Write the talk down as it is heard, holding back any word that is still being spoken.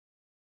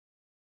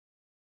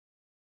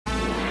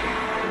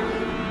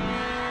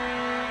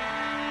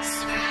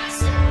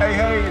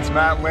Hey, it's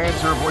Matt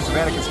Lancer, voice of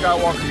Anakin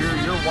Skywalker here.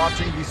 You're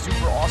watching the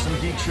Super Awesome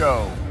Geek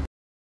Show.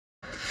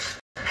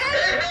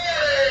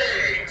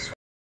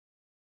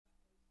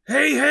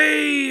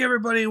 Hey,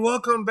 everybody,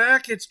 welcome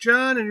back. It's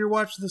John, and you're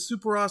watching the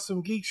Super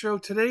Awesome Geek Show.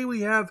 Today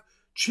we have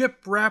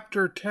Chip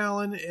Raptor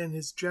Talon and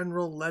his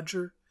General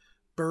Ledger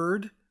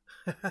bird.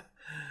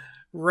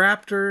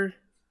 Raptor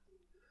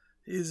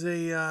is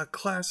a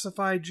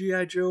classified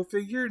G.I. Joe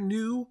figure,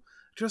 new,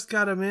 just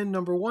got him in,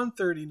 number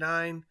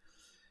 139.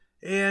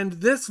 And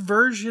this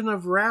version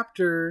of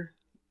Raptor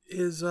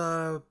is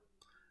a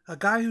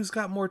guy who's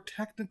got more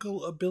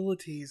technical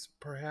abilities,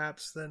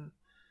 perhaps, than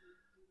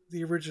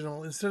the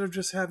original. Instead of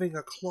just having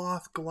a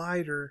cloth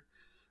glider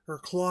or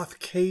cloth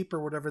cape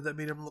or whatever that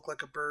made him look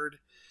like a bird,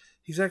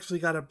 he's actually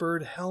got a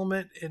bird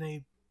helmet and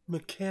a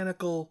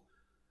mechanical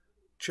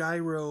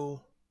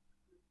gyro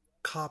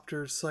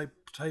copter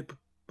type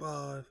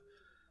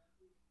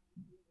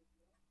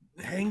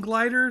hang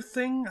glider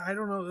thing. I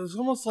don't know. It was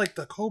almost like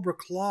the Cobra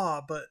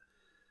claw, but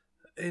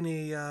in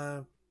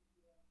a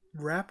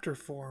raptor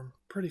form.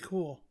 Pretty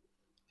cool.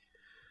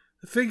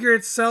 The figure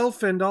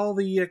itself and all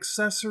the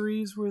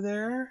accessories were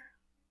there.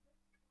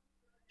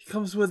 He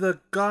comes with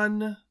a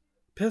gun,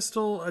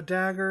 pistol, a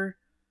dagger.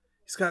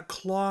 He's got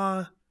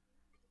claw,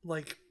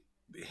 like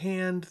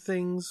hand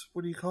things.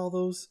 What do you call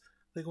those?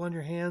 They go on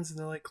your hands and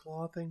they're like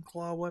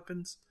claw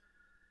weapons.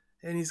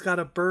 And he's got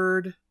a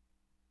bird,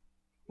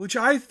 which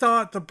I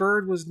thought the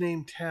bird was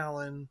named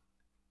Talon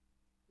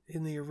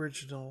in the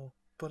original,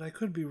 but I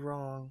could be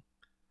wrong.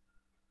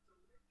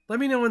 Let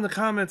me know in the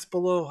comments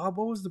below,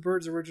 what was the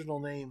bird's original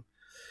name?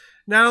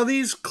 Now,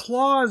 these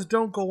claws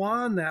don't go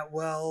on that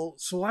well,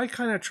 so I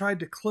kind of tried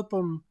to clip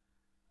them,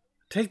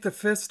 take the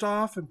fist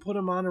off and put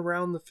them on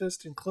around the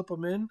fist and clip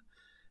them in,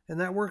 and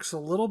that works a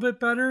little bit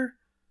better,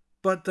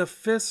 but the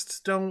fists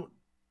don't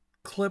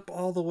clip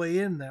all the way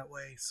in that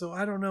way, so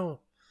I don't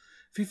know.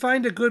 If you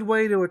find a good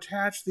way to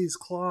attach these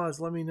claws,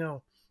 let me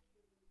know.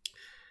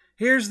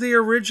 Here's the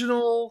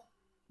original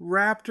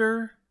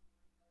Raptor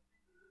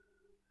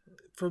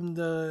from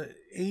the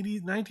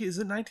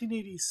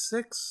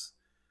 1986?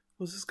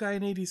 Was this guy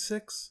in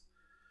 86?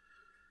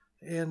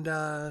 And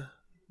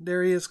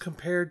there he is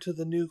compared to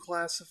the new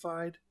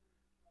classified.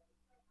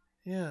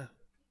 Yeah.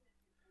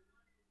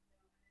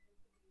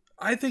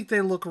 I think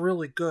they look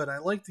really good. I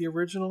like the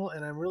original,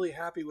 and I'm really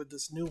happy with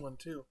this new one,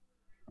 too.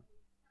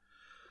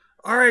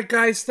 Alright,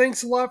 guys.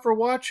 Thanks a lot for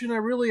watching. I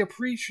really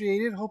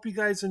appreciate it. Hope you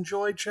guys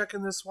enjoyed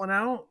checking this one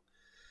out.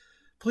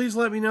 Please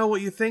let me know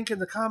what you think in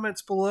the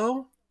comments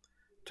below.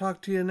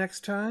 Talk to you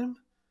next time.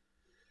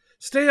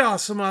 Stay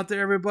awesome out there,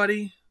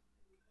 everybody.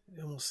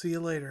 And we'll see you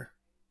later.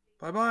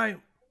 Bye-bye.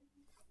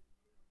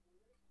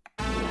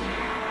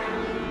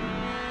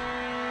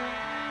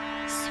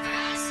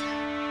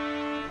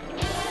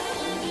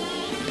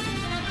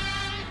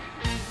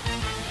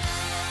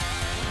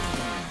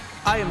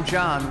 I am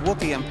John,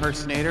 Wookiee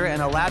impersonator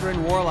and a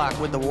Ladrin warlock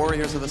with the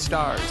Warriors of the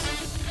Stars.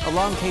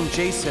 Along came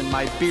Jason,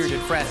 my bearded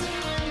friend.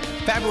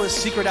 Fabulous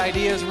secret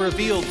ideas were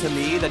revealed to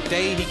me the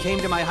day he came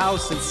to my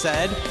house and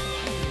said,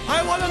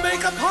 I want to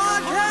make a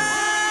podcast!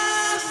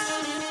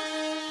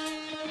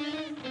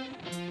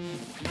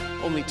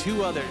 Only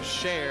two others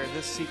share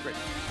this secret.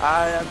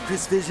 I am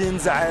Chris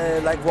Visions. I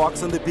like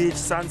walks on the beach,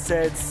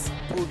 sunsets,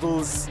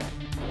 poodles.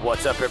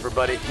 What's up,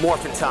 everybody?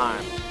 Morphin'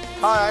 time.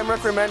 Hi, I'm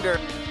Rick Remender.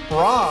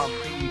 Rob,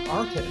 the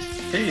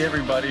artist. Hey,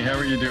 everybody. How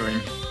are you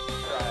doing?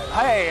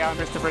 Hey, I'm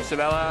Christopher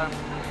Sabella.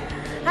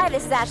 Hi,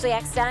 this is Ashley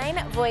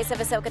Eckstein, voice of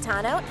Ahsoka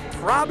Tano.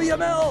 Robbie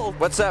Amell.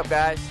 What's up,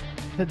 guys?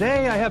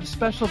 Today I have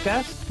special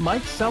guest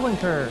Mike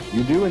Selinker.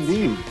 You do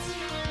indeed.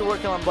 We're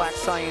working on Black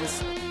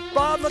Science.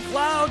 Bob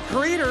McLeod,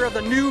 creator of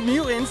the New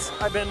Mutants.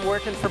 I've been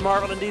working for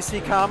Marvel and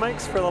DC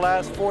Comics for the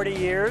last 40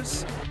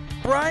 years.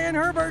 Brian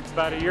Herbert.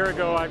 About a year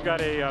ago, I've got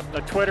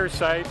a Twitter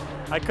site.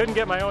 I couldn't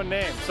get my own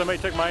name. Somebody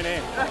took my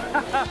name.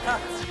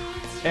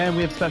 And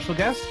we have special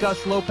guest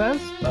Gus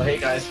Lopez. Oh, hey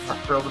guys, I'm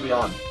thrilled to be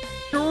on.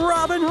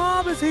 Robin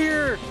Hobb is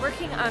here.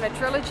 Working on a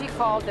trilogy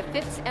called The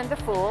Fitz and the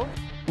Fool.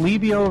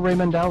 Livio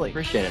Raimondelli.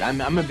 Appreciate it.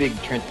 I'm a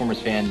big Transformers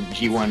fan,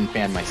 G1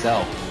 fan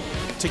myself.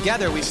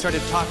 Together we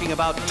started talking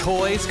about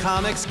toys,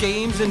 comics,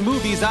 games, and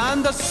movies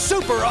on the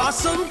Super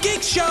Awesome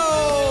Geek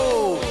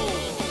Show!